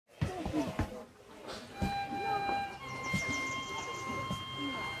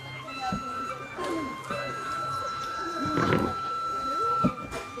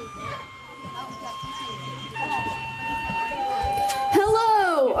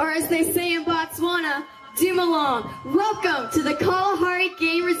they say in Botswana, Doom along. Welcome to the Kalahari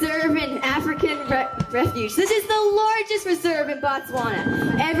Game Reserve and African Refuge. This is the largest reserve in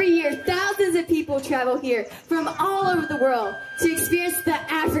Botswana. Every year, thousands of people travel here from all over the world to experience the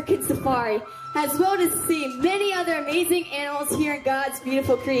African safari, as well as see many other amazing animals here in God's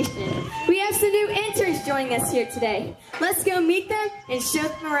beautiful creation. We have some new interns joining us here today. Let's go meet them and show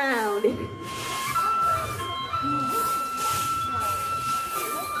them around.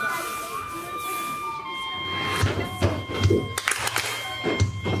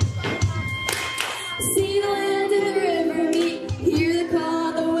 See the land and the river meet, hear the call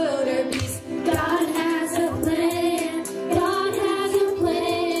of the wildebeest. God has a plan, God has a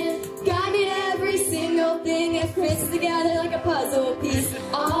plan. God made every single thing and fits together like a puzzle piece.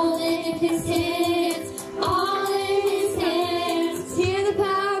 All in his hands, all in his hands. Hear the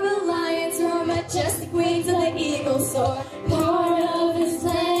power of the lions roar, majestic wings like eagles soar. Part of his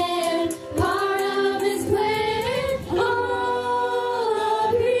plan, part of his plan.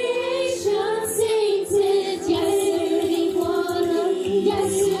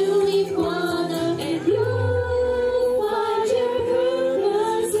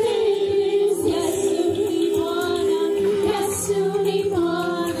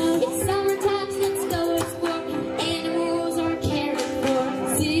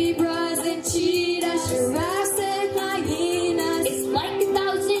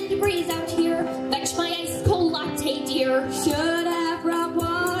 Should have brought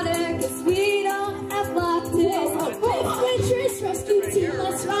water, cause we don't have lattes. Adventurous rescue team,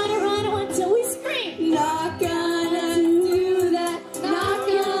 let's run until we scream. Not gonna do that, not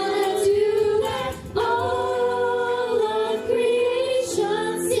gonna do that. All of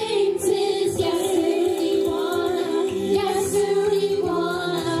creation sings his yes, we wanna, yes, we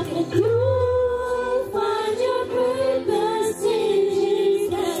wanna. And you'll find your purpose in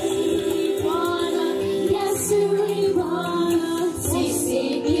his yes, we wanna, yes, we wanna.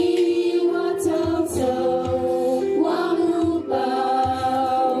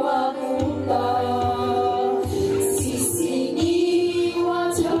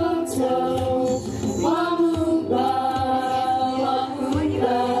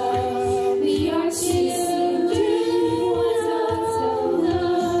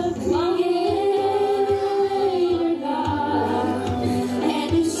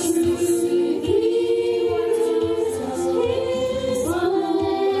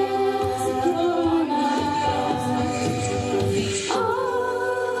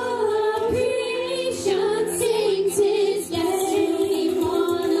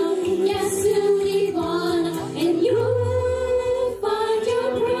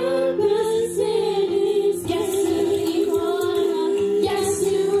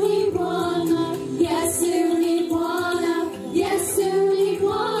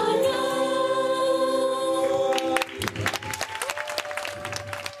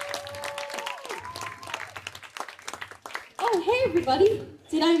 Everybody,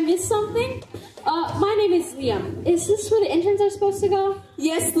 did I miss something? My name is Liam. Is this where the interns are supposed to go?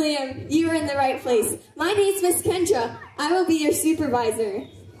 Yes, Liam, you are in the right place. My name's Miss Kendra. I will be your supervisor.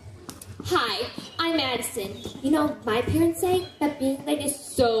 Hi, I'm Addison. You know, my parents say that being late is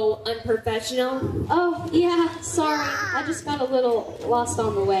so unprofessional. Oh, yeah, sorry. I just got a little lost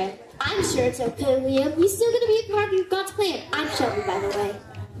on the way. I'm sure it's okay, Liam. You're still going to be a part of God's plan. I'm Shelby, by the way.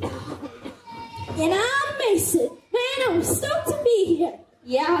 And I'm Mason. Man, I'm stoked to be here.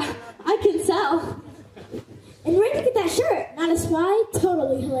 Yeah, I can tell. And where'd you get that shirt? Not a spy?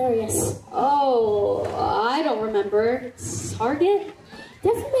 Totally hilarious. Oh, I don't remember. It's Target?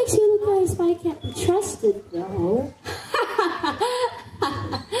 Definitely makes you look like a spy can't be trusted, though. Nah,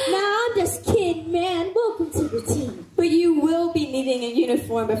 I'm just kidding, man. Welcome to the team. But you will be needing a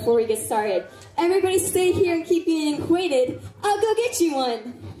uniform before we get started. Everybody stay here and keep being acquainted. I'll go get you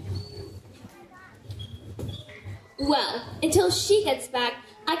one. Well, until she gets back,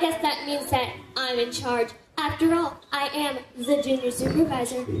 I guess that means that I'm in charge. After all, I am the Jr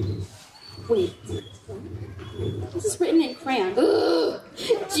Supervisor. Wait. This is written in crayon. Ugh.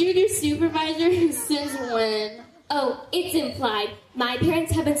 Jr Supervisor? Since when? Oh, it's implied. My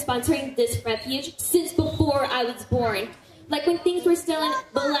parents have been sponsoring this refuge since before I was born. Like when things were still in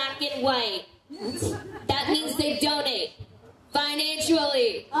black and white. That means they donate.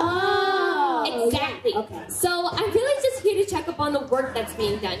 Financially. Oh. Exactly. Okay. So I'm really just here to check up on the work that's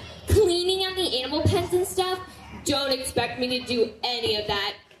being done. Cleaning out the animal pens and stuff. Don't expect me to do any of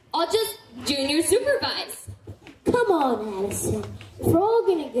that. I'll just Jr Supervise. Come on, Addison. If we're all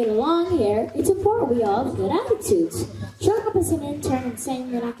gonna get along here, it's important we all have good attitudes. Showing up as an intern and saying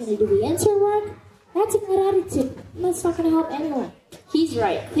you're not gonna do the intern work, that's a bad attitude, and that's not gonna help anyone. He's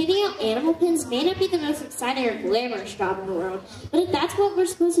right. Cleaning out animal pens may not be the most exciting or glamorous job in the world, but if that's what we're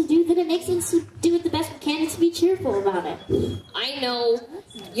supposed to do, then it makes sense to do it the best we can and to be cheerful about it. I know,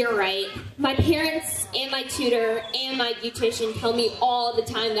 you're right. My parents and my tutor and my beautician tell me all the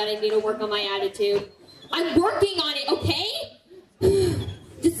time that I need to work on my attitude. I'm working on it, okay?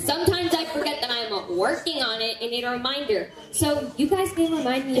 Just sometimes I forget that I'm working on it and need a reminder. So you guys can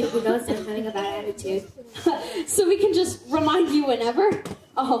remind me if you notice I'm having a bad attitude. So we can just remind you whenever?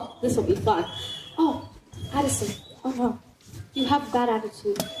 Oh, this will be fun. Oh, Addison. Oh no, you have a bad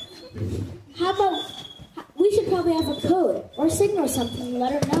attitude. How about, we should probably have a code or a signal or something and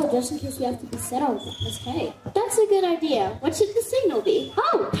let her know just in case we have to be set on Miss K. That's a good idea. What should the signal be?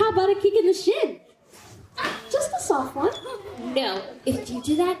 Oh, how about a kick in the shin? Just a soft one. No, if you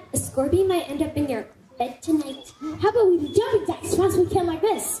do that, a scorpion might end up in your bed tonight. How about we do jumping jacks once we kill like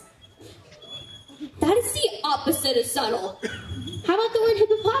this? That is the opposite of subtle. How about the word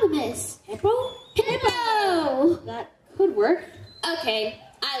hippopotamus? Hippo? Hippo! That could work. Okay,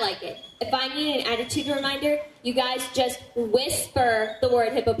 I like it. If I need an attitude reminder, you guys just whisper the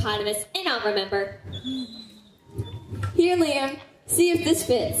word hippopotamus and I'll remember. Here, Liam. See if this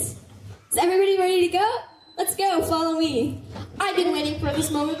fits. Is everybody ready to go? Let's go, follow me. I've been waiting for this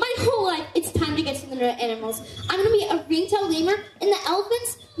moment my whole life. It's time to get to the animals. I'm gonna be a ringtail lemur and the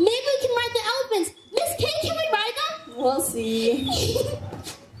elephants. Maybe we can ride the elephants. Miss K, can we ride them? We'll see.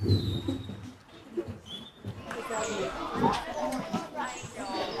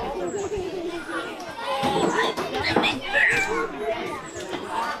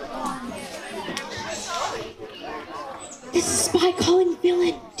 This is Spy calling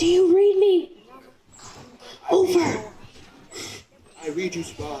villain. Do you read me? Over. I read you,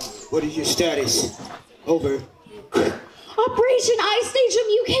 Spy. What is your status? Over. Operation I stage him,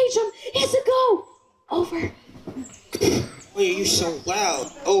 you cage him. It's a go. Over. Why are you so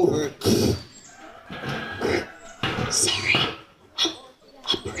loud? Over. Sorry.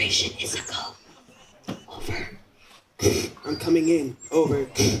 Operation is a go. Over. I'm coming in. Over.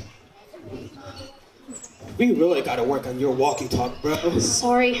 We really gotta work on your walkie talk, bro.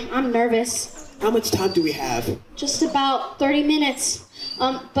 Sorry, I'm nervous. How much time do we have? Just about 30 minutes.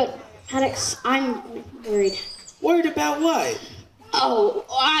 But Maddox, I'm worried. Worried about what? Oh,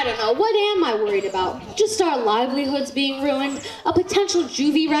 I don't know. What am I worried about? Just our livelihoods being ruined, a potential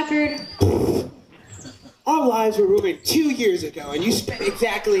juvie record. Our lives were ruined 2 years ago, and you spent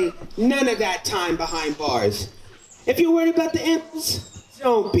exactly none of that time behind bars. If you're worried about the animals,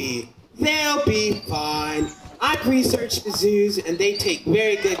 don't be. They'll be fine. I've researched the zoos, and they take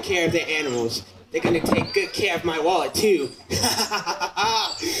very good care of their animals. They're gonna take good care of my wallet, too.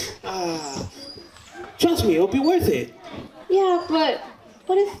 Trust me, it'll be worth it. Yeah, but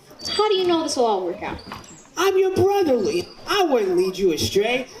what if, how do you know this will all work out? I'm your brother, Lee. I wouldn't lead you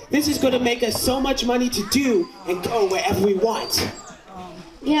astray. This is gonna make us so much money to do and go wherever we want.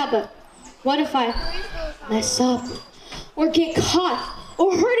 Yeah, but what if I mess up or get caught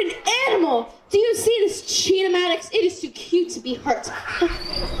or hurt an animal? Do you see this cheetah, Maddox? It is too cute to be hurt.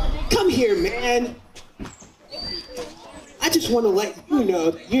 Come here, man. I just want to let you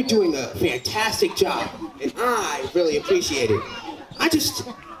know that you're doing a fantastic job, and I really appreciate it.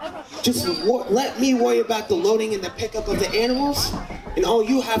 Let me worry about the loading and the pickup of the animals, and all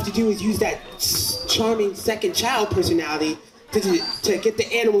you have to do is use that charming second child personality to get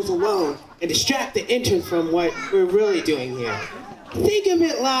the animals alone and distract the interns from what we're really doing here. Think of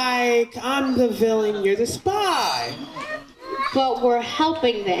it like I'm the villain, you're the spy. But we're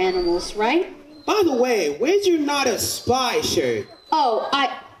helping the animals, right? By the way, where's your not a spy shirt? Oh,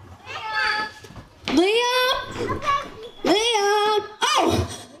 Liam! Liam! Oh!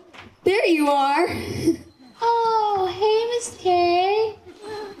 There you are. Oh, hey, Miss K.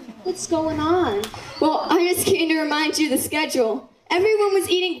 What's going on? Well, I just came to remind you of the schedule. Everyone was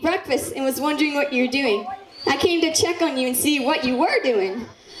eating breakfast and was wondering what you were doing. I came to check on you and see what you were doing.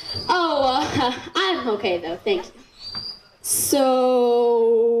 Oh, I'm okay, though. Thank you.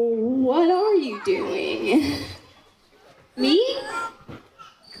 So, what are you doing? Me?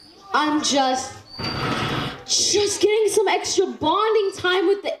 I'm just getting some extra bonding time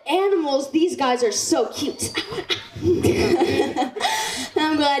with the animals. These guys are so cute.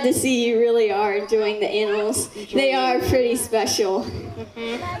 I'm glad to see you really are enjoying the animals. They are pretty special.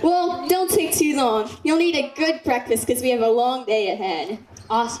 Well, don't take too long. You'll need a good breakfast because we have a long day ahead.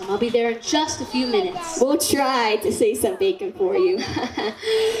 Awesome. I'll be there in just a few minutes. We'll try to save some bacon for you.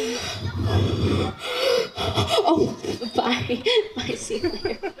 Oh, bye. Bye, see you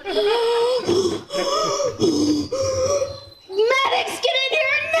later. Maddox, get in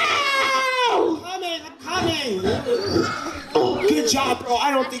here now! I'm coming! Oh, good job. Nah, bro,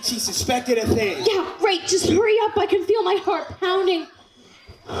 I don't think she suspected a thing. Yeah, right. Just hurry up. I can feel my heart pounding.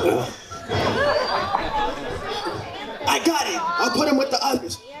 I got it. I'll put him with the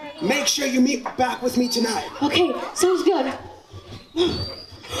others. Make sure you meet back with me tonight. Okay, sounds good.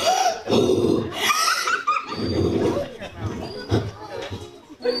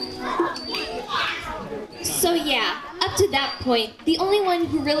 So yeah, up to that point, the only one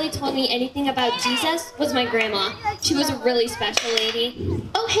who really told me anything about Jesus was my grandma. She was a really special lady.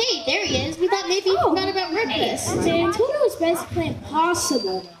 Oh, hey, there he is. We thought maybe you forgot about breakfast. I told her it was basically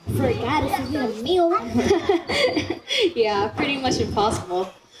impossible for a guy to forget a meal. Yeah, pretty much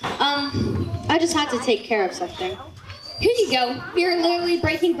impossible. I just had to take care of something. Here you go. We are literally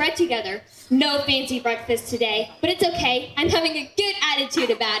breaking bread together. No fancy breakfast today, but it's okay. I'm having a good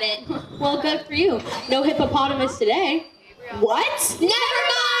attitude about it. Well, good for you. No hippopotamus today. What? Never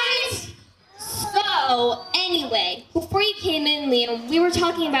mind! So, anyway, before you came in, Liam, we were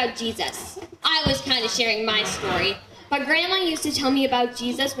talking about Jesus. I was kind of sharing my story. My grandma used to tell me about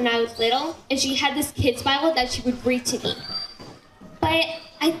Jesus when I was little, and she had this kid's Bible that she would read to me. But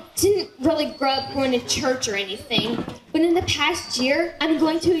I didn't really grow up going to church or anything. But in the past year, I'm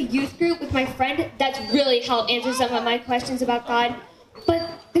going to a youth group with my friend that's really helped answer some of my questions about God. But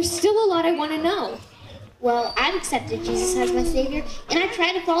there's still a lot I want to know. Well, I've accepted Jesus as my Savior, and I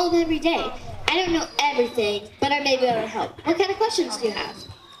try to follow him every day. I don't know everything, but I may be able to help. What kind of questions do you have?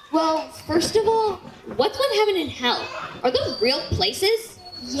 Well, first of all, what's with heaven and hell? Are those real places?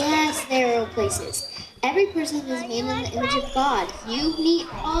 Yes, they're real places. Every person is made in the image of God. You, me,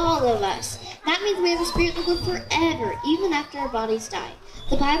 all of us. That means we have a spirit that lives forever, even after our bodies die.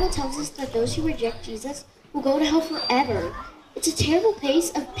 The Bible tells us that those who reject Jesus will go to hell forever. It's a terrible place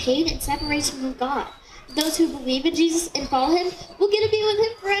of pain and separation from God. Those who believe in Jesus and follow him will get to be with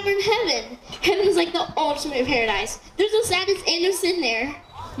him forever in heaven. Heaven is like the ultimate paradise. There's no sadness and no sin there.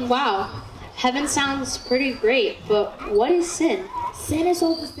 Wow. Heaven sounds pretty great, but what is sin? Sin is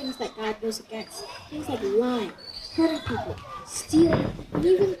all the things that God goes against. Things like lying, hurting people, stealing, and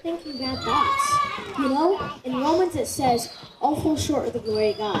even thinking bad thoughts. You know, in Romans it says, all fall short of the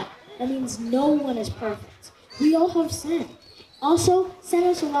glory of God. That means no one is perfect. We all have sin. Also, sin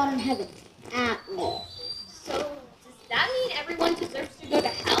is allowed in heaven. At all. So, does that mean everyone deserves to go to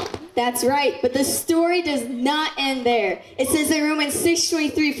hell? That's right, but the story does not end there. It says in Romans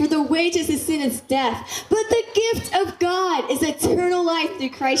 6:23, for the wages of sin is death, but the gift of God is eternal life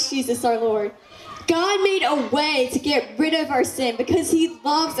through Christ Jesus our Lord. God made a way to get rid of our sin because he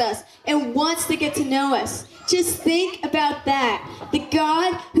loves us and wants to get to know us. Just think about that. The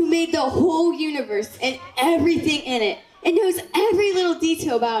God who made the whole universe and everything in it and knows every little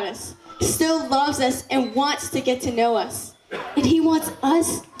detail about us still loves us and wants to get to know us. And he wants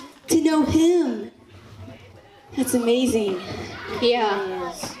us to know him. That's amazing.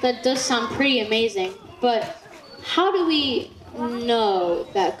 Yeah, that does sound pretty amazing. But how do we know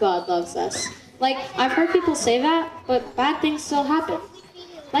that God loves us? Like, I've heard people say that, but bad things still happen.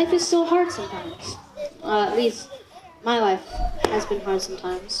 Life is still hard sometimes. At least my life has been hard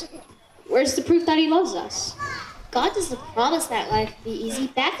sometimes. Where's the proof that he loves us? God doesn't promise that life will be easy.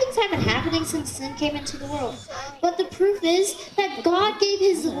 Bad things have been happening since sin came into the world. But the proof is that God gave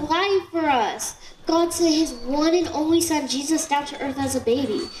his life for us. God sent his one and only son, Jesus, down to earth as a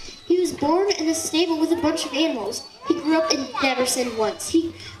baby. He was born in a stable with a bunch of animals. He grew up and never sinned once.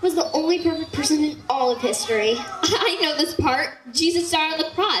 He was the only perfect person in all of history. I know this part. Jesus died on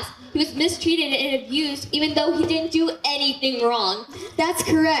the cross. He was mistreated and abused even though he didn't do anything wrong. That's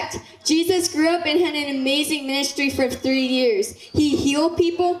correct. Jesus grew up and had an amazing ministry for 3 years. He healed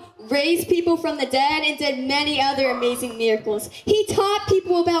people, raised people from the dead, and did many other amazing miracles. He taught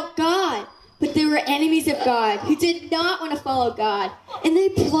people about God. But there were enemies of God who did not want to follow God, and they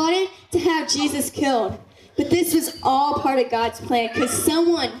plotted to have Jesus killed. But this was all part of God's plan because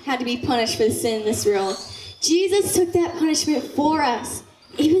someone had to be punished for the sin in this world. Jesus took that punishment for us,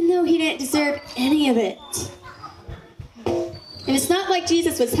 even though he didn't deserve any of it. And it's not like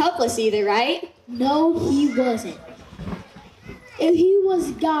Jesus was helpless either, right? No, he wasn't. If he was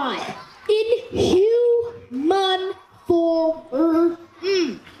God in human form,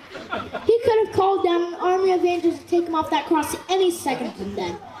 he could have called down an army of angels to take him off that cross any second from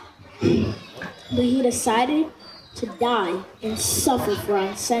then. But he decided to die and suffer for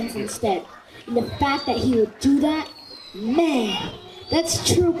our sins instead. And the fact that he would do that, man,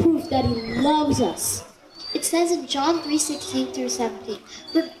 that's true proof that he loves us. It says in John 3:16-17,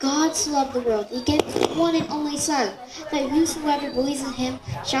 for God so loved the world, he gave his one and only Son, that whosoever believes in him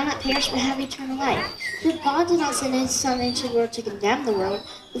shall not perish but have eternal life. For God did not send his Son into the world to condemn the world,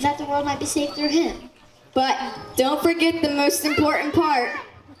 but that the world might be saved through him. But don't forget the most important part.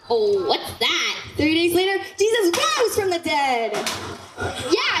 Oh, what's that? 3 days later, Jesus rose from the dead.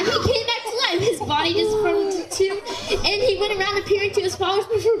 Yeah, he came back to life. His body just from the tomb, and he went around appearing to his followers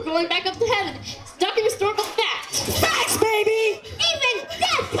before going back up to heaven. Stuck in historical fact. Facts, baby! Even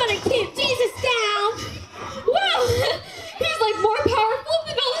death couldn't keep Jesus down. Wow, he's like more powerful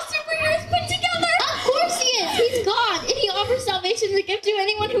than all the superheroes put together. Of course he is. He's God, and he offers salvation as a gift to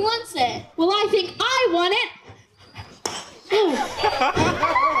anyone who wants it. Well, I think I want it.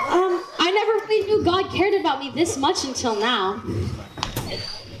 I never really knew God cared about me this much until now.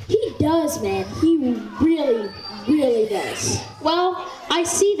 He does, man. He really, really does. Well, I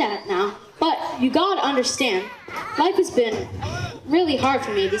see that now. But you gotta understand, life has been really hard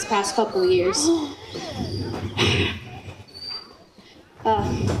for me these past couple of years.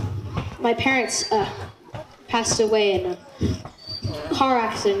 My parents passed away in a car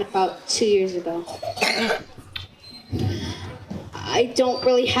accident about 2 years ago. I don't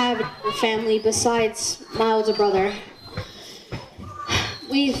really have a family besides my older brother.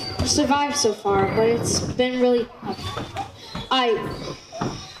 We've survived so far, but it's been really tough. I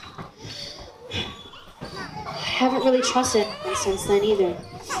haven't really trusted him since then either.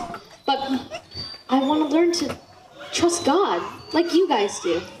 But I want to learn to trust God, like you guys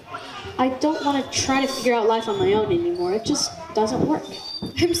do. I don't want to try to figure out life on my own anymore. It just doesn't work.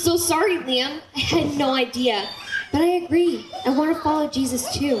 I'm so sorry, Liam. I had no idea. But I agree. I want to follow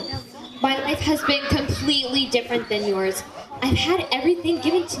Jesus too. My life has been completely different than yours. I've had everything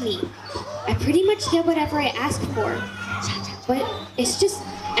given to me. I pretty much get whatever I ask for. But it's just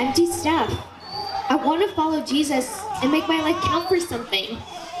empty stuff. I want to follow Jesus and make my life count for something.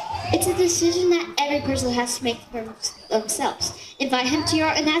 It's a decision that every person has to make for themselves. Invite him to your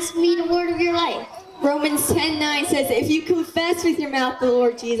heart and ask him to be the Lord of your life. Romans 10:9 says, if you confess with your mouth the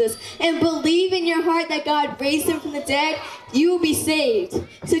Lord Jesus and believe in your heart that God raised him from the dead, you will be saved.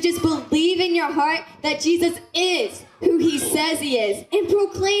 So just believe in your heart that Jesus is who he says he is and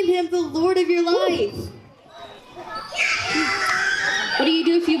proclaim him the Lord of your life. What do you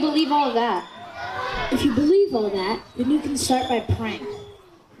do if you believe all of that? If you believe all that, then you can start by praying.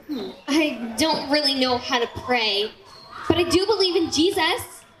 I don't really know how to pray, but I do believe in Jesus.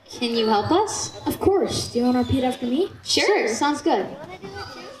 Can you help us? Of course. Do you want to repeat after me? Sure, sounds good.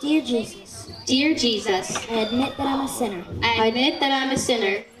 Dear Jesus, Dear Jesus, I admit that I'm a sinner. I admit that I'm a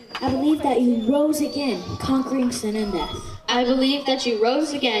sinner. I believe that you rose again, conquering sin and death. I believe that you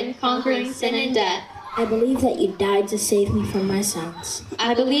rose again, conquering sin and death. I believe that you died to save me from my sins.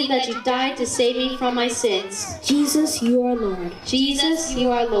 I believe that you died to save me from my sins. Jesus, you are Lord. Jesus,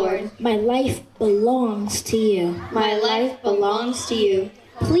 you are Lord. My life belongs to you. My life belongs to you.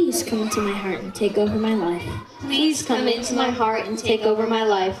 Please come into my heart and take over my life. Please come into my heart and take over my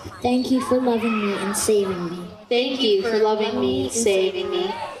life. Thank you for loving me and saving me. Thank you for loving me and saving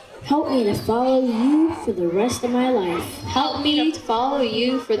me. Help me to follow you for the rest of my life. Help me to follow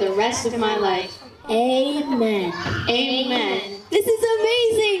you for the rest of my life. Amen. Amen. This is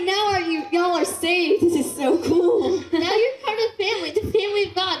amazing. Now y'all are saved. This is so cool. Now you're part of the family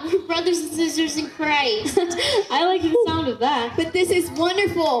of God. We're brothers and sisters in Christ. I like the sound of that. But this is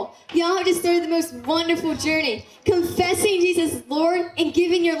wonderful. Y'all have just started the most wonderful journey. Confessing Jesus as Lord and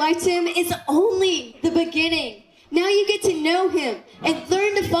giving your life to him is only the beginning. Now you get to know him and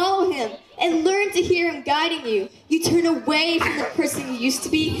learn to follow him and learn to hear him guiding you. You turn away from the person you used to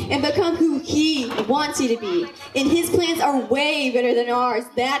be and become who he wants you to be. And his plans are way better than ours,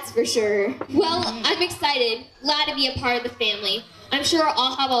 that's for sure. Well, I'm excited. Glad to be a part of the family. I'm sure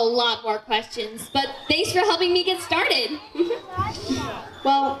I'll have a lot more questions, but thanks for helping me get started.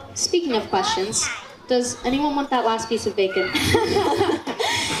 Well, speaking of questions, does anyone want that last piece of bacon?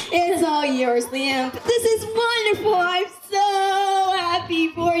 It's all yours, Liam. This is wonderful. I'm so happy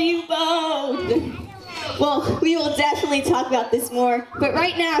for you both. Well, we will definitely talk about this more, but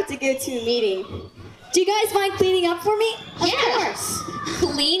right now I have to go to a meeting. Do you guys mind cleaning up for me? Of course.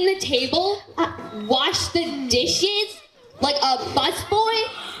 Clean the table? Wash the dishes? Like a busboy?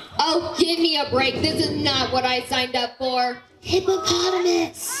 Oh, give me a break. This is not what I signed up for.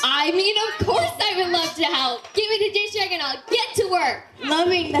 Hippopotamus. I mean, of course I would love to help. Give me the dish rag and I'll get to work.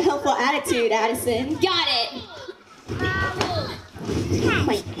 Loving the helpful attitude, Addison. Got it.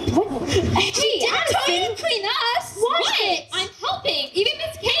 Wait, what? Hey, Addison, you clean us. What? I'm helping. Even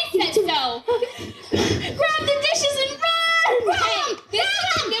Miss Kay said so. Grab the dishes and run. Hey, this is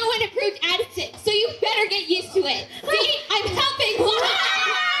a new and approved Addison, so you better get used to it. See, I'm helping.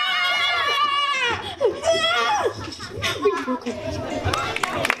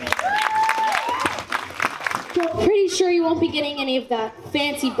 Pretty sure you won't be be getting any of that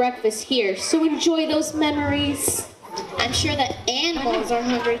fancy breakfast here, so enjoy those memories. I'm sure that animals are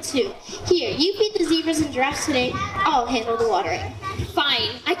hungry too. Here, you feed the zebras and giraffes today. I'll handle the watering. Fine.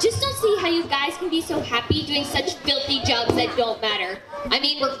 I just don't see how you guys can be so happy doing such filthy jobs that don't matter. I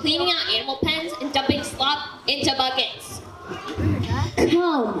mean, we're cleaning out animal pens and dumping slop into buckets.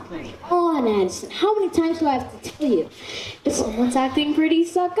 Come on, Addison. How many times do I have to tell you? If someone's acting pretty,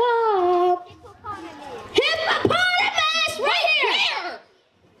 suck up. Hippopotamus! Right here! Where?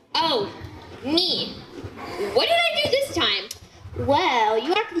 Oh, me. What did I do this time? Well,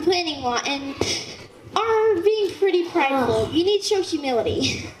 you are complaining a lot and are being pretty prideful. You need to show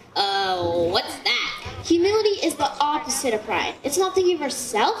humility. Oh, what's that? Humility is the opposite of pride. It's not thinking of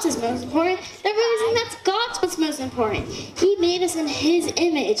ourselves as most important, but realizing that's God's what's most important. He made us in His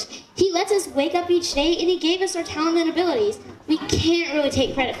image. He lets us wake up each day, and He gave us our talent and abilities. We can't really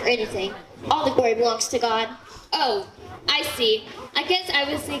take credit for anything. All the glory belongs to God. Oh, I see. I guess I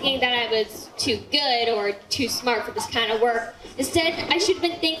was thinking that I was too good or too smart for this kind of work. Instead, I should have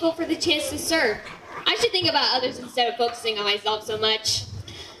been thankful for the chance to serve. I should think about others instead of focusing on myself so much.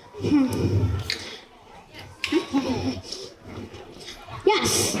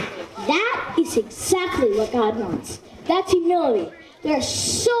 Yes, that is exactly what God wants. That's humility. There are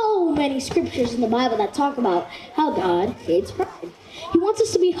so many scriptures in the Bible that talk about how God hates pride. He wants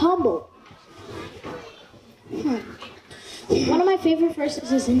us to be humble. One of my favorite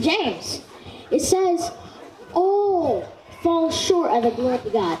verses is in James. It says, all fall short of the glory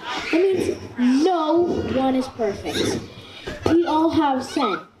of God. That means no one is perfect. We all have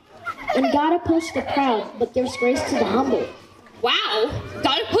sin. And God opposes the proud, but gives grace to the humble. Wow,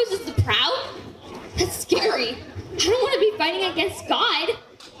 God opposes the proud? That's scary. I don't want to be fighting against God.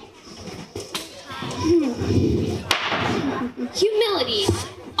 Humility.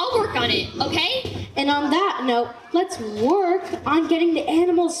 I'll work on it, okay? And on that note, let's work on getting the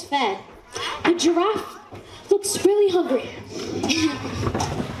animals fed. The giraffe looks really hungry.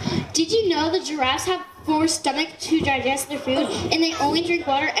 Did you know the giraffes have 4 stomachs to digest their food, and they only drink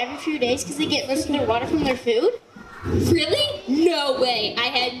water every few days because they get most of their water from their food? Really? No way. I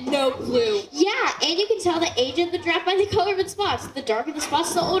had no clue. Yeah, and you can tell the age of the giraffe by the color of its spots. The darker the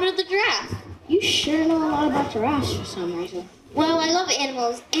spots, the older the giraffe. You sure know a lot about giraffes for some reason. Well, I love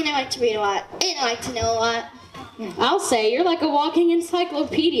animals, and I like to read a lot, and I like to know a lot. I'll say, you're like a walking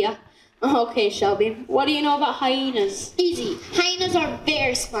encyclopedia. Okay, Shelby, what do you know about hyenas? Easy. Hyenas are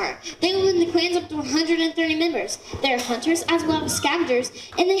very smart. They live in the clans up to 130 members. They're hunters as well as scavengers,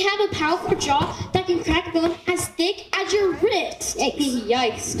 and they have a powerful jaw that can crack a bone as thick as your wrist.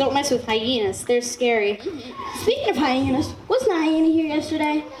 Yikes, don't mess with hyenas. They're scary. Speaking of hyenas, wasn't a hyena here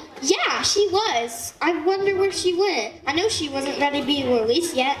yesterday? Yeah, she was. I wonder where she went. I know she wasn't ready to be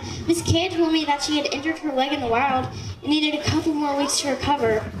released yet. Miss Kay told me that she had injured her leg in the wild and needed a couple more weeks to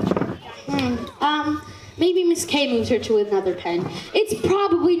recover. Maybe Miss K moves her to another pen. It's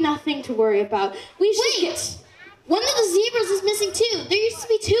probably nothing to worry about. We should Wait! One of the zebras is missing too. There used to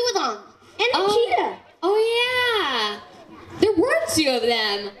be 2 of them. And a cheetah. Oh, yeah. There were 2 of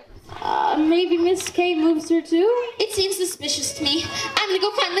them. Maybe Miss K moves her too? It seems suspicious to me. I'm gonna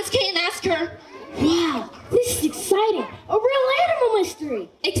go find Miss Kay and ask her. Wow, this is exciting. A real animal mystery.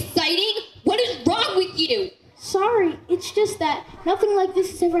 Exciting? What is wrong with you? Sorry, it's just that nothing like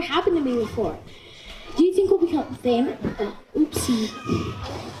this has ever happened to me before. Do you think we'll become famous? Oopsie.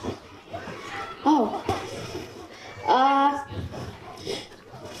 Oh.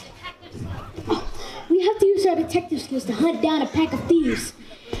 We have to use our detective skills to hunt down a pack of thieves.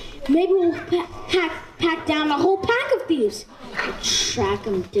 Maybe we'll pack down a whole pack of thieves. We'll track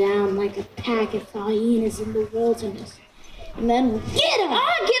them down like a pack of hyenas in the wilderness. And then we'll get them!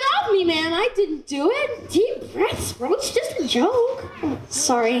 Get off me, man! I didn't do it! Deep breaths, bro. It's just a joke.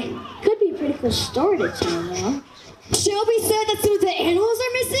 Sorry. Could be a pretty cool story to tell, though. Shelby said that some of the animals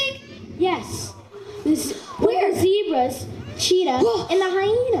are missing? Yes. Where? Zebras, cheetah, and the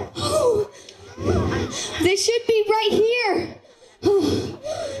hyena. They should be right here.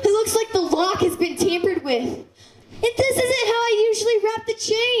 It looks like the lock has been tampered with. And this isn't how I usually wrap the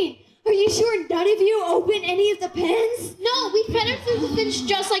chain. Are you sure none of you opened any of the pins? No, we fed her through the fins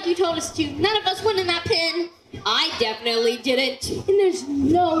just like you told us to. None of us went in that pin. I definitely didn't. And there's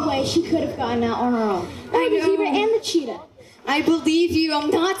no way she could have gotten out on her own. I The know. zebra and the cheetah. I believe you.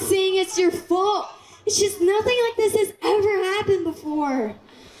 I'm not saying it's your fault. It's just nothing like this has ever happened before.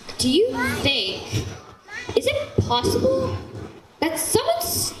 Do you think, is it possible that someone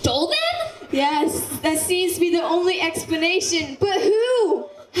stole them? Yes, that seems to be the only explanation. But who?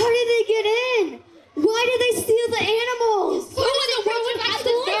 How did they get in? Why did they steal the animals? Who in the world would have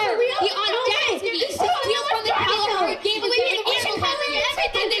the nerve, the audacity to steal from the Kalahari Game Reserve?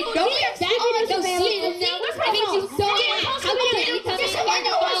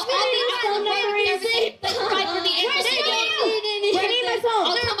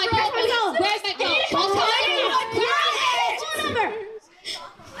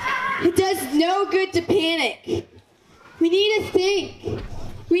 no good to panic. We need to think.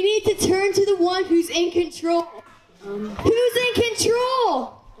 We need to turn to the one who's in control. Who's in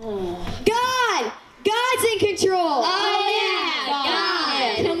control? God! God's in control! Oh, yeah,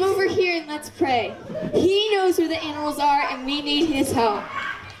 God. Come over here and let's pray. He knows where the animals are and we need his help.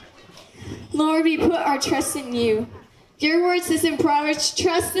 Lord, we put our trust in you. Your word says in Proverbs,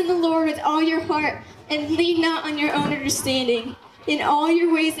 trust in the Lord with all your heart and lean not on your own understanding. In all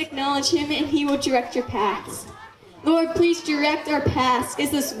your ways acknowledge him and he will direct your paths. Lord, please direct our paths,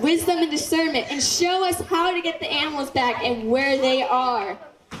 give us wisdom and discernment, and show us how to get the animals back and where they are.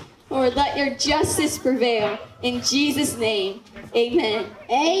 Lord, let your justice prevail. In Jesus' name, amen.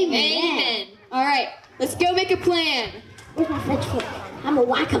 Amen. Amen. All right, let's go make a plan. Where's my French foot? I'm gonna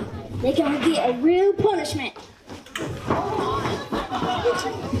whack them. They're gonna get a real punishment.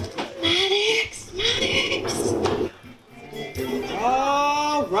 Maddox.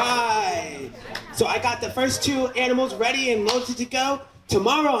 All right. So I got the first 2 animals ready and loaded to go.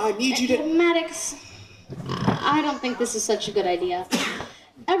 Tomorrow I need you to... Maddox, I don't think this is such a good idea.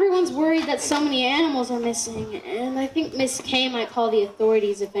 Everyone's worried that so many animals are missing, and I think Miss K might call the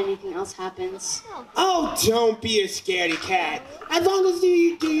authorities if anything else happens. Oh, don't be a scaredy cat. As long as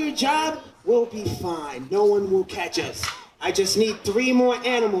you do your job, we'll be fine. No one will catch us. I just need 3 more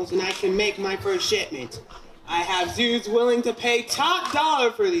animals and I can make my first shipment. I have zoos willing to pay top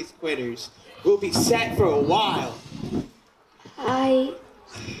dollar for these critters. We'll be set for a while.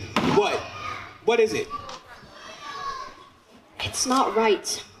 What? What is it? It's not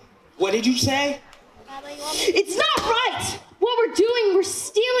right. What did you say? It's not right! What we're doing, we're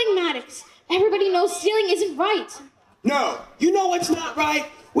stealing, Maddox. Everybody knows stealing isn't right. No, you know what's not right?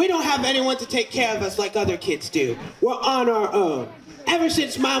 We don't have anyone to take care of us like other kids do. We're on our own. Ever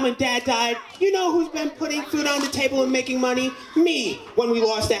since Mom and Dad died, you know who's been putting food on the table and making money? Me. When we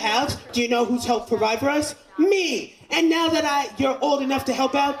lost the house, do you know who's helped provide for us? Me. And now that you're old enough to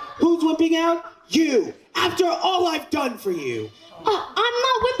help out, who's wimping out? You. After all I've done for you. I'm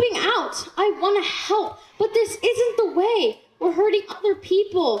not wimping out. I want to help, but this isn't the way. We're hurting other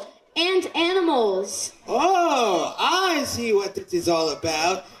people and animals. Oh, I see what this is all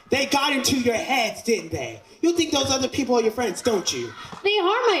about. They got into your heads, didn't they? You think those other people are your friends, don't you? They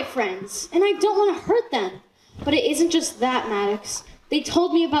are my friends, and I don't want to hurt them. But it isn't just that, Maddox. They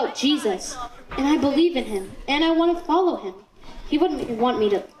told me about Jesus, and I believe in him, and I want to follow him. He wouldn't want me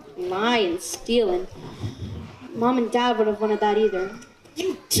to lie and steal, and Mom and Dad would have wanted that either.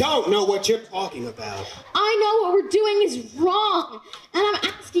 You don't know what you're talking about. I know what we're doing is wrong, and I'm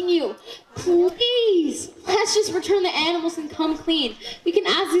asking you, please, let's just return the animals and come clean. We can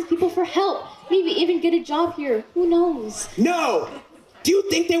ask these people for help, maybe even get a job here. Who knows? No! Do you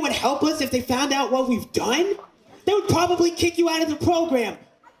think they would help us if they found out what we've done? They would probably kick you out of the program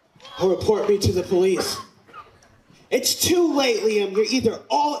or report me to the police. It's too late, Liam. You're either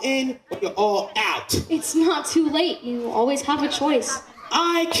all in or you're all out. It's not too late. You always have a choice.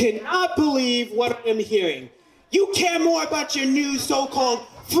 I cannot believe what I am hearing. You care more about your new so-called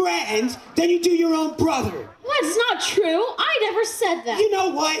friends than you do your own brother. That's not true. I never said that. You know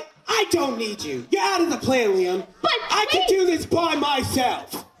what? I don't need you. You're out of the plan, Liam. But I can do this by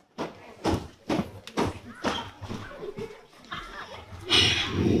myself.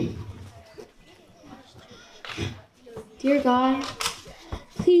 Dear God,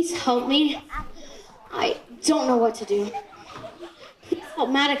 please help me. I don't know what to do. Please help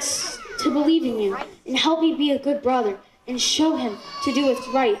Maddox to believe in you, and help me be a good brother, and show him to do what's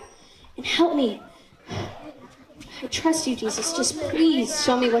right, and help me. I trust you, Jesus. Just please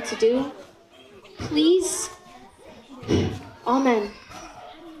show me what to do. Please. Amen.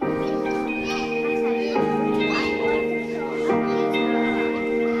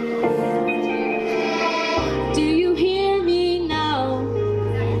 Do you hear me now?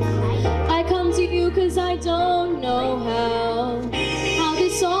 I come to you 'cause I don't know how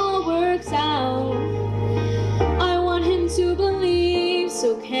this all works out. I want him to believe,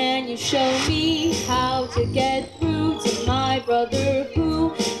 so can you show me how to get through to my brother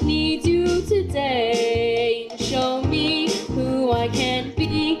who needs you today? And show me who I can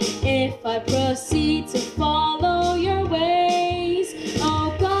be if I proceed to follow your ways.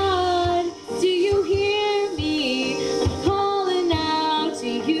 Oh God, do you hear me? I'm calling out to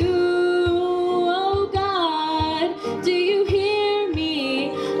you. Oh God, do you hear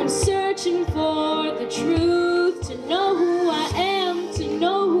me? I'm searching for the truth, to know who I am, to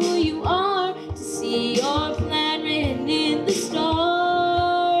know who you are, to see your plan written in the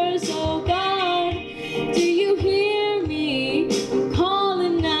stars. Oh God, do you hear me? I'm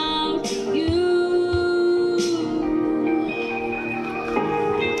calling out to you.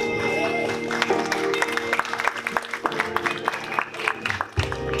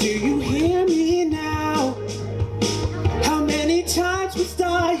 Do you hear me now? How many times must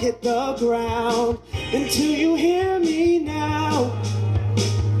I hit the ground until you hear me now?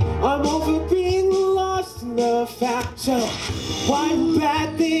 I'm over being lost in the fact of why do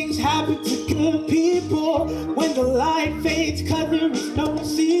bad things happen to good people when the light fades 'cause there is no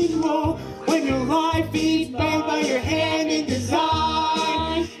sequel. When your life is made by your hand in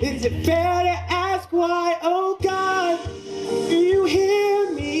design, is it fair to ask why? Oh God, do you hear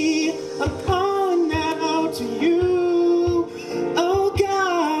me? I'm calling out to you. Oh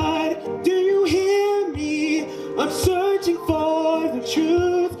God, do you hear me? I'm searching for the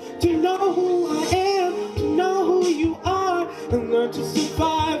truth, to know who I am, to know who you are, and learn to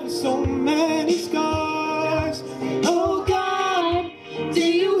survive with so many scars. Oh God, do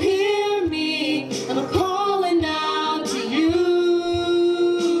you hear me? And I'm calling out to you.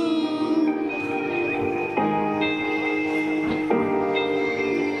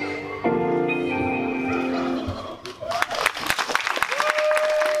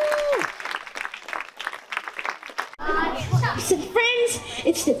 So friends,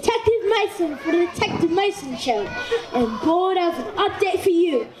 it's Detective Mason for the Detective Mason Show. And board of an update for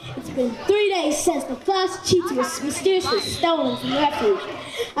you. It's been 3 days since the first cheetah was mysteriously stolen from the refuge.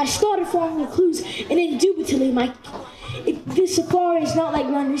 I started following the clues, and indubitably this safari is not like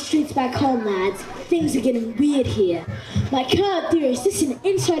running the streets back home, lads. Things are getting weird here. My current theory is this is an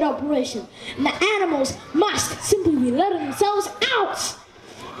inside operation, and the animals must simply be letting themselves out.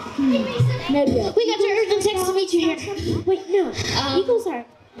 Maybe We got your urgent text to meet you here. Wait, no. Eagles are.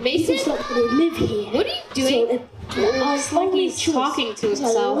 Mason? Eagles don't really live here. What are you doing? It's like he's talking to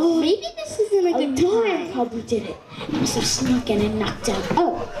himself. Maybe this isn't a good time. Probably did it. He must have snuck in and knocked out.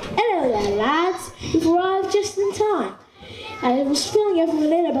 Oh, hello there, lads. You've arrived just in time. I was filling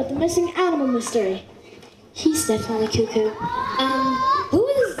everyone in about the missing animal mystery. He's definitely cuckoo. Who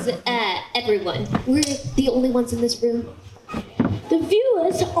is everyone? We're the only ones in this room. The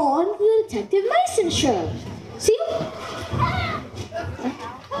viewers on the Detective Mason Show. See?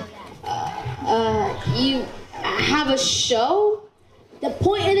 You have a show? The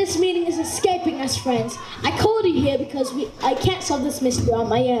point of this meeting is escaping us, friends. I called you here because I can't solve this mystery on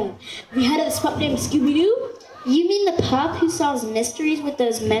my own. We had this pup named Scooby-Doo. You mean the pup who solves mysteries with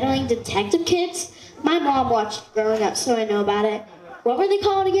those meddling detective kids? My mom watched growing up, so I know about it. What were they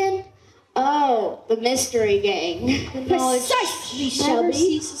called again? Oh, the Mystery Gang. Precisely, Never Shelby.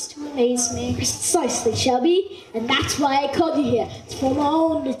 ceases to amaze me. Precisely, Shelby. And that's why I called you here. To form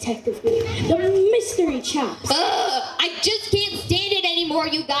our own detective group. The Mystery Chaps. I just can't stand it anymore,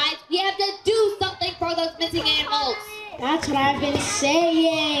 you guys. We have to do something for those missing animals. That's what I've been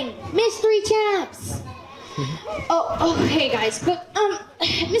saying. Mystery Chaps. Oh, okay, guys, but,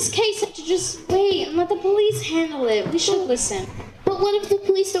 Miss K said to just wait and let the police handle it. We should listen. But what if the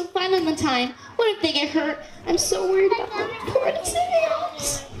police don't find them in time? What if they get hurt? I'm so worried about them. Poor innocent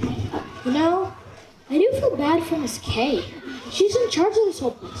animals. You know, I do feel bad for Miss K. She's in charge of this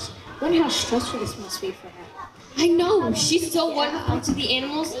whole place. Wonder how stressful this must be for her. I know. She's so wonderful to the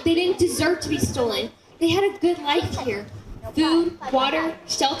animals. They didn't deserve to be stolen. They had a good life here. Food, water,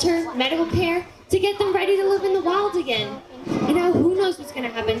 shelter, medical care to get them ready to live in the wild again. And now who knows what's going to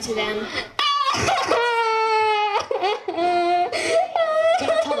happen to them.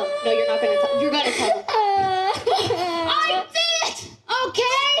 Tell them. No, you're not gonna tell them. You're gonna tell them. I did it!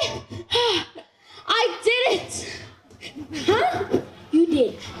 Okay? I did it! Huh? You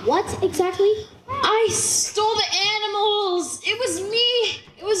did what exactly? I stole the animals. It was me.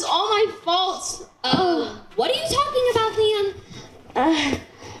 It was all my fault. What are you talking about, Liam?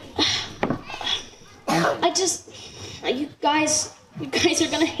 You guys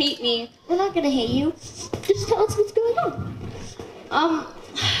are gonna hate me. We're not gonna hate you. Just tell us what's going on.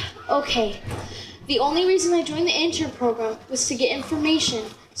 Okay. The only reason I joined the intern program was to get information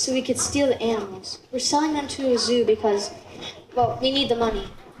so we could steal the animals. We're selling them to a zoo because, well, we need the money.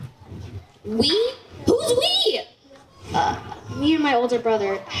 We? Who's we? Me and my older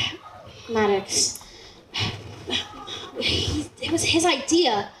brother, Maddox. It was his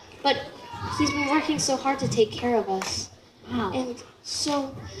idea, but he's been working so hard to take care of us. Wow. And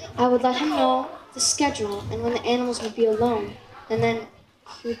so I would let him know the schedule and when the animals would be alone, and then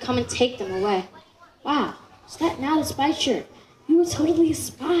he would come and take them away. Wow. Is that not a spy shirt? You were totally a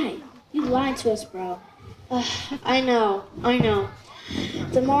spy. You lied to us, bro. I know.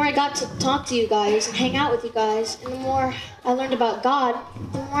 The more I got to talk to you guys and hang out with you guys, and the more I learned about God,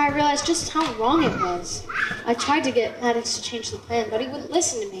 the more I realized just how wrong it was. I tried to get Maddox to change the plan, but he wouldn't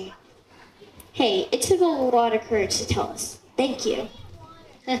listen to me. Hey, it took a lot of courage to tell us. Thank you.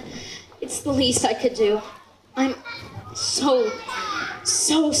 It's the least I could do. I'm so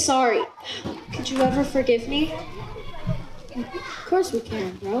so sorry. Could you ever forgive me? Of course we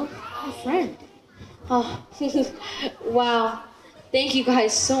can, bro. I'm a friend. Oh, wow. Thank you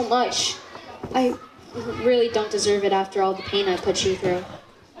guys so much. I really don't deserve it after all the pain I put you through.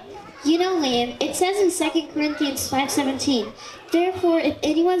 You know, Liam, it says in 2 Corinthians 5:17, therefore, if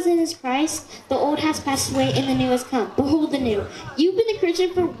anyone's in his Christ, the old has passed away and the new has come. Behold the new. You've been a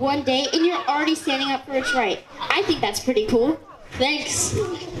Christian for one day and you're already standing up for what's right. I think that's pretty cool. Thanks.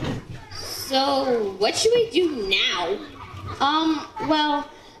 So, what should we do now? Well,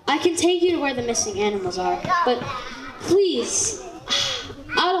 I can take you to where the missing animals are, but please,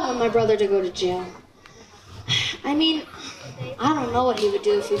 I don't want my brother to go to jail. I mean, I don't know what he would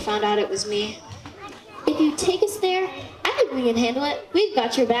do if he found out it was me. If you take us there, I think we can handle it. We've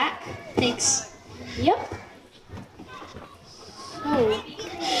got your back. Thanks. Yep.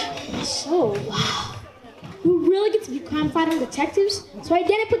 So, wow. We really get to be crime-fighting detectives, so I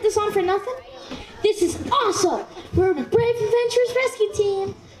didn't put this on for nothing? This is awesome! We're a brave, adventurous rescue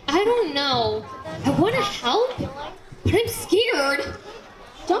team! I don't know. I want to help, but I'm scared.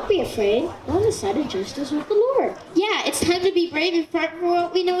 Don't be afraid. We're on the side of justice with the Lord. Yeah, it's time to be brave and fight for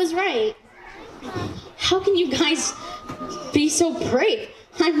what we know is right. How can you guys be so brave?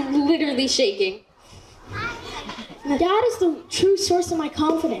 I'm literally shaking. God is the true source of my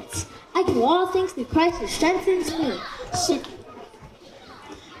confidence. I can do all things through Christ who strengthens me. So,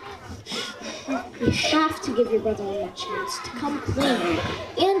 you have to give your brother one more chance to come clean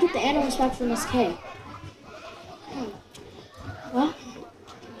and get the animals back from Miss K. Well,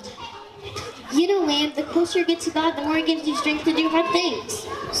 You know, Lamb, the closer you get to God, the more He gives you strength to do hard things.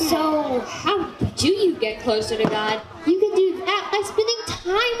 So, how do you get closer to God? You can do that by spending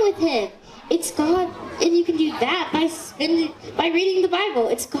time with Him. It's God, and you can do that by reading the Bible.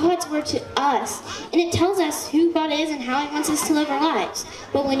 It's God's word to us, and it tells us who God is and how He wants us to live our lives.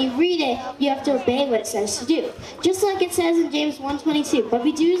 But when you read it, you have to obey what it says to do. Just like it says in James 1:22, but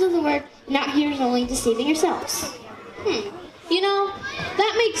be doers of the word, not hearers only, deceiving yourselves. you know,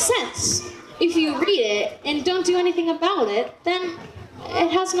 that makes sense. If you read it and don't do anything about it, then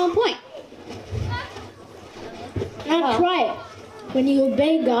it has no point. Now try it. When you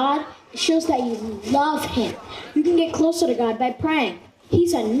obey God, it shows that you love Him. You can get closer to God by praying.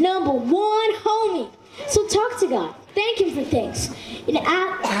 He's a number one homie. So talk to God. Thank Him for things. And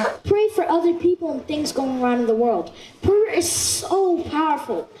pray for other people and things going around in the world. Prayer is so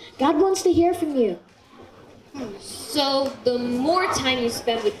powerful. God wants to hear from you. So, the more time you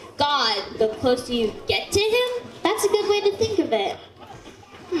spend with God, the closer you get to Him? That's a good way to think of it.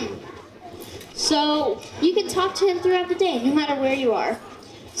 So, You can talk to Him throughout the day, no matter where you are.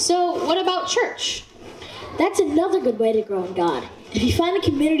 so what about church? That's another good way to grow in God. If you find a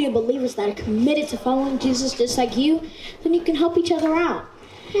community of believers that are committed to following Jesus just like you, then you can help each other out.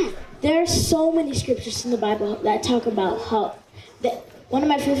 There are so many scriptures in the Bible that talk about how one of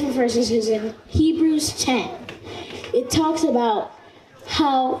my favorite verses is in Hebrews 10. It talks about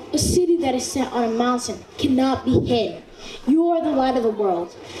how a city that is set on a mountain cannot be hidden. You are the light of the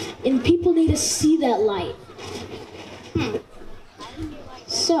world, and people need to see that light.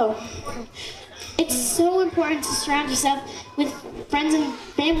 So, It's so important to surround yourself with friends and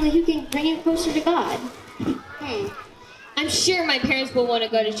family who can bring you closer to God. I'm sure my parents will want to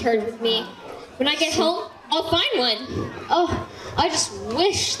go to church with me. When I get home, I'll find one. oh, I just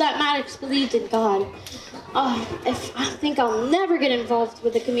wish that Maddox believed in God. I think I'll never get involved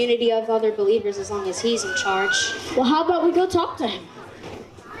with a community of other believers as long as he's in charge. Well, how about we go talk to him?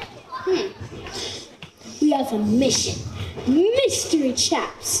 We have a mission. Mystery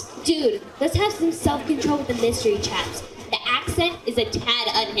chaps. Dude, let's have some self-control with the mystery chaps. The accent is a tad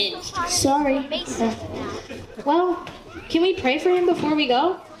unhinged. Sorry. Well, can we pray for him before we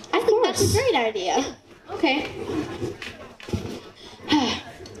go? I think that's a great idea. Okay.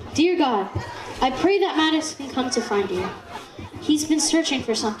 Dear God, I pray that Maddox can come to find you. He's been searching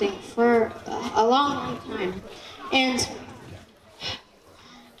for something for a long, long time. And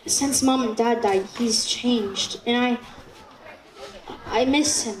since Mom and Dad died, he's changed. And I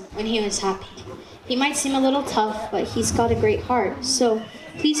miss him when he was happy. He might seem a little tough, but he's got a great heart. So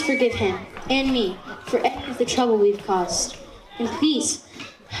please forgive him and me for any of the trouble we've caused. And please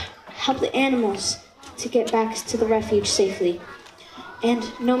help the animals to get back to the refuge safely. And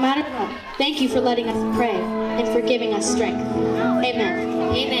no matter what, thank you for letting us pray and for giving us strength.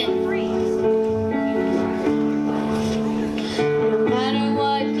 Amen. Amen. No matter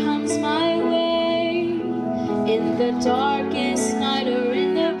what comes my way, in the darkest night or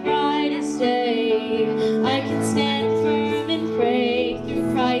in the brightest day, I can stand firm and pray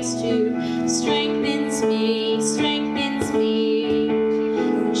through Christ who strengthens me, strengthens me.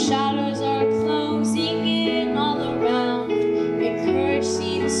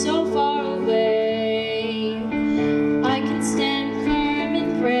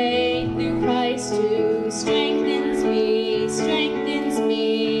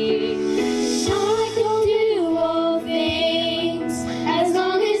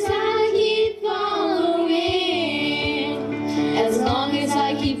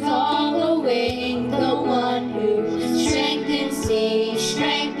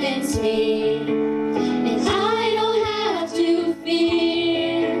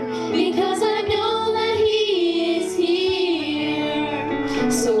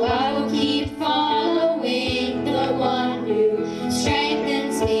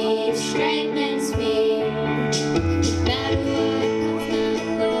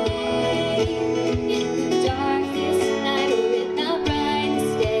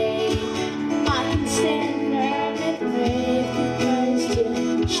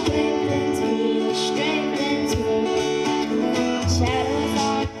 strengthens me, strengthens me. Shadows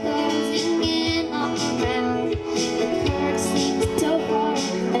are closing in all around. The dark seems so far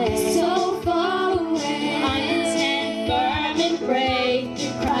away, so far away. I stand firm and pray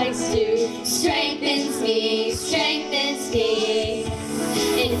through Christ who strengthens me, strengthens me.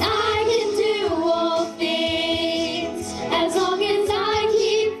 And I can do all things as long as I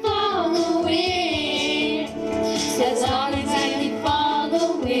keep following. As long as I keep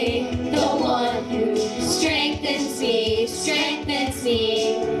following the one who strengthens me, strengthens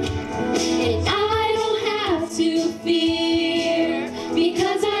me. And I don't have to fear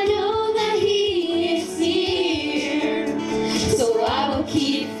because I know that he is here. So I will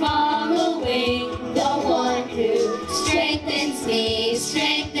keep following the one who strengthens me,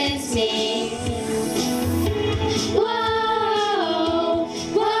 strengthens me. Whoa,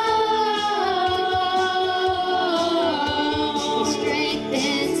 whoa, he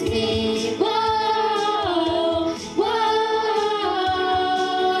strengthens me. Whoa, whoa,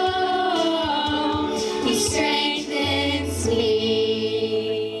 he strengthens me.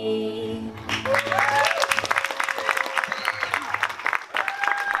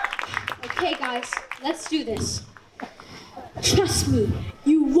 Okay, guys, let's do this. Trust me,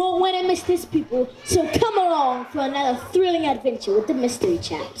 you won't want to miss this, people. So come along for another thrilling adventure with the mystery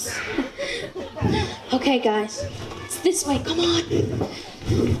chaps. Okay, guys, it's this way. Come on.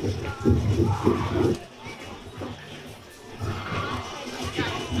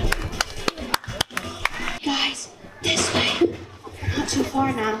 Guys, this way. Not too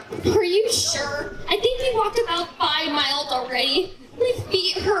far now. Are you sure? I think we walked about 5 miles already. My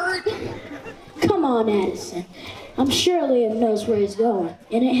feet hurt. Come on, Addison. I'm sure Liam knows where he's going,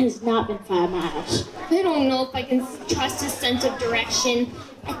 and it has not been 5 miles. I don't know if I can trust his sense of direction.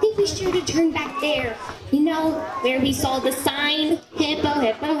 I think we should have turned back there. You know, where we saw the sign? Hippo,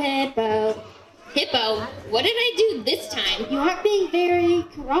 hippo, hippo. Hippo? What did I do this time? You aren't being very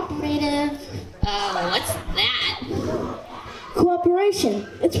cooperative. What's that? Cooperation.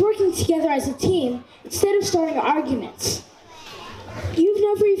 It's working together as a team instead of starting arguments. You've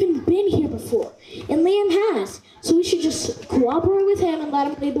never even been here before, and Liam has, so we should just cooperate with him and let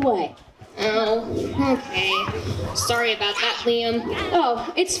him lead the way. Oh, okay. Sorry about that, Liam. Oh,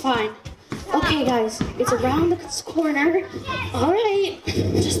 it's fine. Okay, guys, it's around the corner. All right,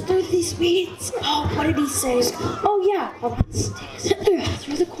 just through these weeds. Oh, what did he say? Oh, yeah, around the stairs.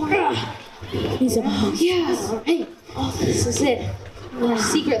 Through the corner. He's about. Yeah, all right. Oh, this is it. Our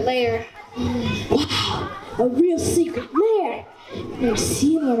secret lair. Wow, a real secret lair. Never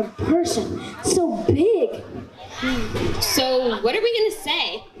seen one in person. So big. So, what are we gonna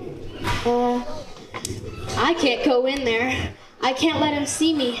say? I can't go in there. I can't let him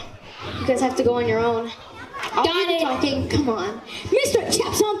see me. You guys have to go on your own. I'll Got do the it. talking. Come on. Mr.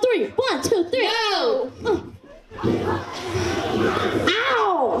 Chaps on 3. 1, 2, 3. No!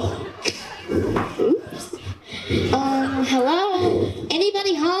 Ow! Oops. Hello?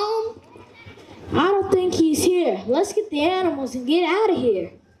 Anybody home? I don't think he's here. Let's get the animals and get out of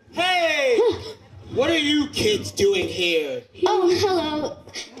here. Hey! What are you kids doing here? Oh, hello.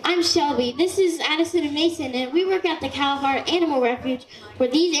 I'm Shelby. This is Addison and Mason, and we work at the Kalahari Animal Refuge, where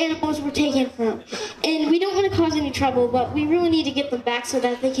these animals were taken from. And we don't want to cause any trouble, but we really need to get them back so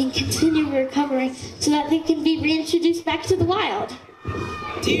that they can continue recovering, so that they can be reintroduced back to the wild.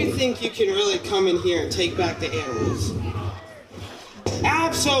 Do you think you can really come in here and take back the animals?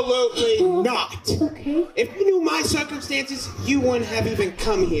 Absolutely not. Okay. If you knew my circumstances, you wouldn't have even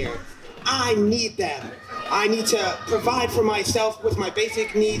come here. I need them. I need to provide for myself with my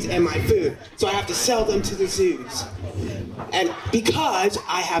basic needs and my food, so I have to sell them to the zoos. And because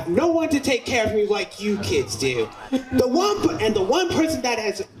I have no one to take care of me like you kids do, the one person that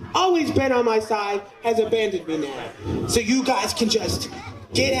has always been on my side has abandoned me now. So you guys can just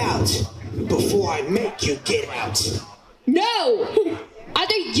get out before I make you get out. No!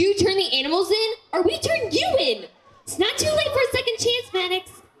 Either you turn the animals in, or we turn you in! It's not too late for a second chance,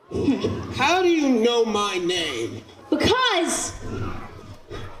 Maddox. How do you know my name? Because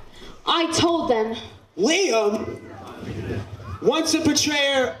I told them. Liam? Once a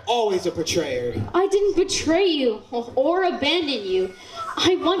betrayer, always a betrayer. I didn't betray you or abandon you.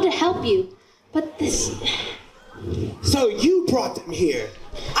 I want to help you. But this... So you brought them here.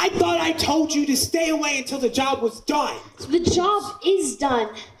 I thought I told you to stay away until the job was done. The job is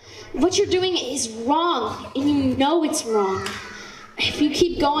done. What you're doing is wrong, and you know it's wrong. If you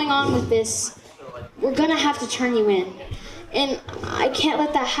keep going on with this, we're gonna have to turn you in. And I can't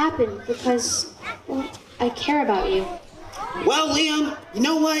let that happen because, well, I care about you. Well, Liam, you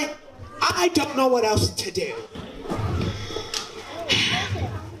know what? I don't know what else to do.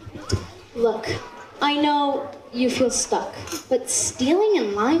 Look, I know you feel stuck, but stealing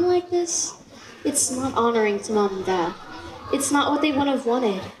and lying like this, it's not honoring to Mom and Dad. It's not what they would have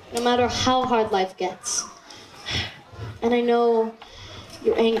wanted, no matter how hard life gets. And I know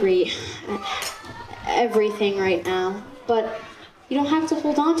you're angry at everything right now, but you don't have to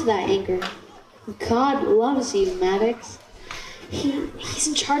hold on to that anger. God loves you, Maddox. He's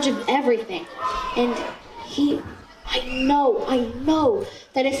in charge of everything. And I know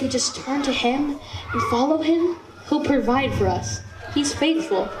that if we just turn to him and follow him, he'll provide for us. He's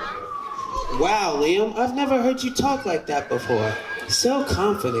faithful. Wow, Liam, I've never heard you talk like that before. So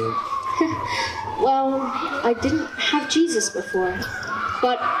confident. Well, I didn't have Jesus before,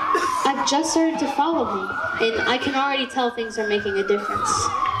 but I've just started to follow him, and I can already tell things are making a difference.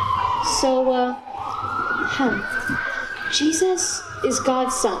 So, Jesus is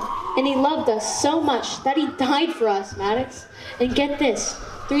God's son, and he loved us so much that he died for us, Maddox. And get this,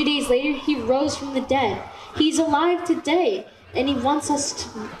 3 days later, he rose from the dead. He's alive today, and he wants us to,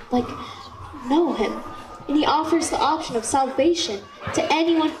 know him. And he offers the option of salvation to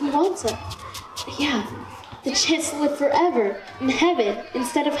anyone who wants it. Yeah, the chance to live forever in heaven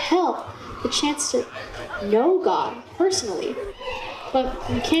instead of hell. The chance to know God personally. But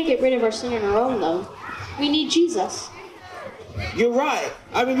we can't get rid of our sin on our own, though. We need Jesus. You're right.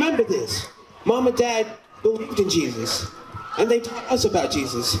 I remember this. Mom and Dad believed in Jesus. And they taught us about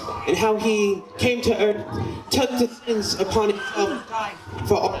Jesus and how he came to earth, took the sins upon himself, and died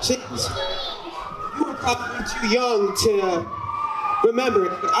for our sins. You were probably too young to remember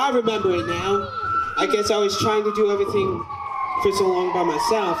it, but I remember it now. I guess I was trying to do everything for so long by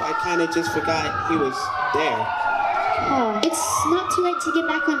myself, I kind of just forgot he was there. It's not too late to get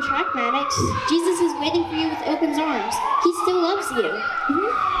back on track, Maddox. Jesus is waiting for you with open arms. He still loves you.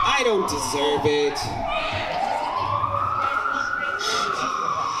 I don't deserve it.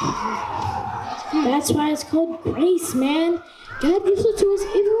 That's why it's called grace, man. God gives it to us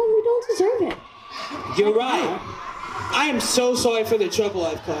even when we don't deserve it. You're right. I am so sorry for the trouble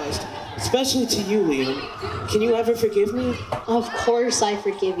I've caused, especially to you, Liam. Can you ever forgive me? Of course I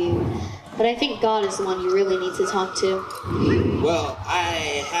forgive you. But I think God is the one you really need to talk to. Well,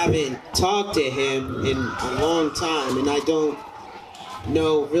 I haven't talked to him in a long time, and I don't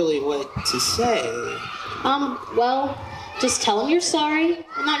know really what to say. Well, just tell him you're sorry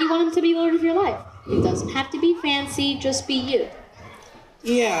and that you want him to be Lord of your life. It doesn't have to be fancy, just be you.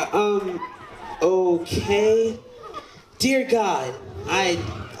 Yeah, okay. Dear God, I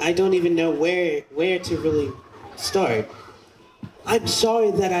don't even know where to really start. I'm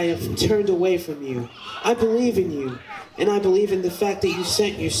sorry that I have turned away from you. I believe in you, and I believe in the fact that you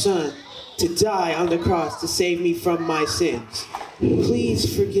sent your son to die on the cross to save me from my sins.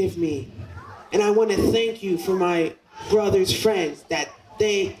 Please forgive me. And I want to thank you for my brother's friends that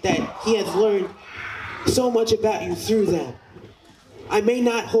he has learned so much about you through them. I may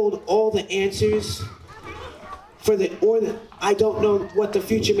not hold all the answers I don't know what the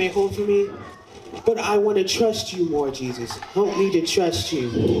future may hold for me, but I want to trust you more, Jesus. Help me to trust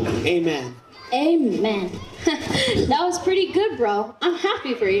you. Amen. Amen. That was pretty good, bro. I'm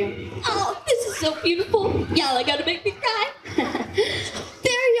happy for you. Oh, this is so beautiful. Y'all are gonna make me cry.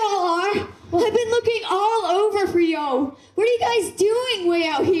 There y'all are. Well, I've been looking all over for y'all. What are you guys doing way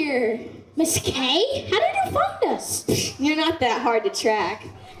out here? Miss Kay, how did you find us? You're not that hard to track.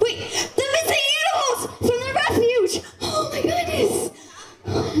 Wait, the missing animals from the refuge! Oh my goodness!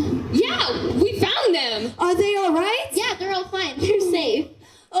 Yeah, we found them. Are they all right? Yeah, they're all fine. They're safe.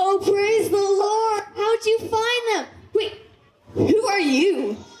 Oh, praise the Lord! How'd you find them? Wait, who are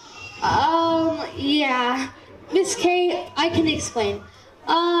you? Yeah. Miss K, I can explain.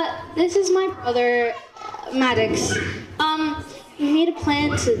 This is my brother, Maddox. We made a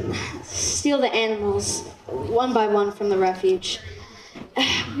plan to steal the animals one by one from the refuge.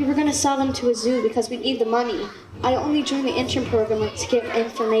 We were gonna sell them to a zoo because we need the money. I only joined the intern program to get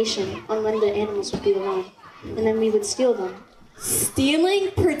information on when the animals would be around, and then we would steal them. Stealing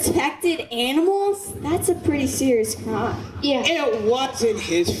protected animals? That's a pretty serious crime. Yeah. It wasn't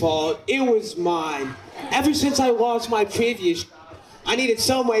his fault. It was mine. Ever since I lost my previous, I needed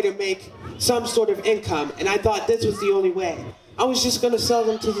some way to make some sort of income, and I thought this was the only way. I was just gonna sell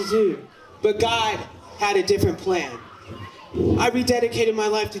them to the zoo. But God had a different plan. I rededicated my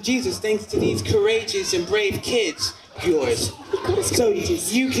life to Jesus thanks to these courageous and brave kids of yours. So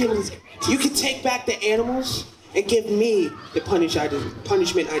you can take back the animals and give me the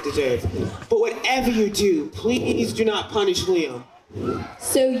punishment I deserve. But whatever you do, please do not punish Liam.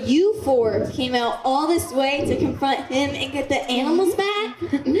 So you four came out all this way to confront him and get the animals back?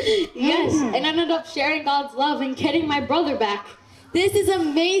 Yes, and I ended up sharing God's love and getting my brother back. This is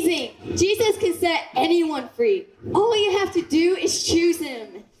amazing. Jesus can set anyone free. All you have to do is choose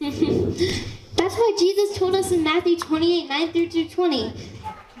him. That's why Jesus told us in Matthew 28:9-20.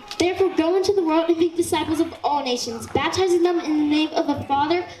 Therefore, go into the world and make disciples of all nations, baptizing them in the name of the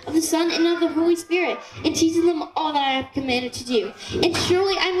Father, of the Son, and of the Holy Spirit, and teaching them all that I have commanded to do. And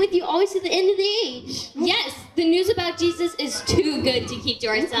surely I'm with you always to the end of the age. Yes, the news about Jesus is too good to keep to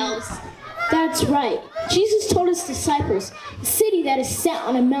ourselves. That's right. Jesus told his disciples, the city that is set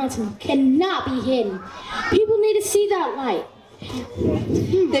on a mountain cannot be hidden. People need to see that light.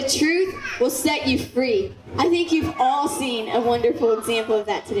 The truth will set you free. I think you've all seen a wonderful example of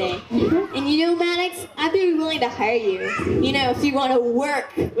that today. And you know, Maddox, I'd be willing to hire you. You know, if you want to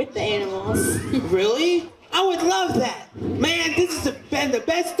work with the animals. Really? I would love that. Man, this has been the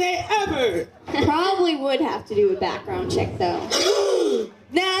best day ever. Probably would have to do a background check, though.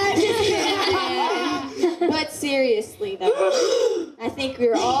 Nah, I'm just kidding. But seriously, though, I think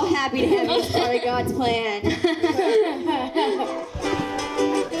we're all happy to have you as part of God's plan.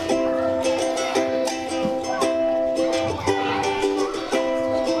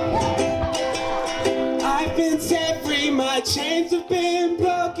 I've been set free, my chains have been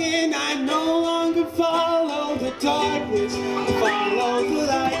broken. I no longer follow the darkness, follow the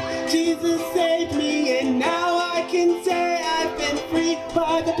light. Jesus saved me, and now I can say I've been freed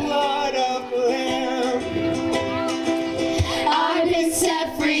by the blood of the Lamb. I've been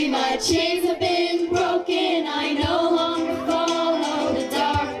set free, my chains have been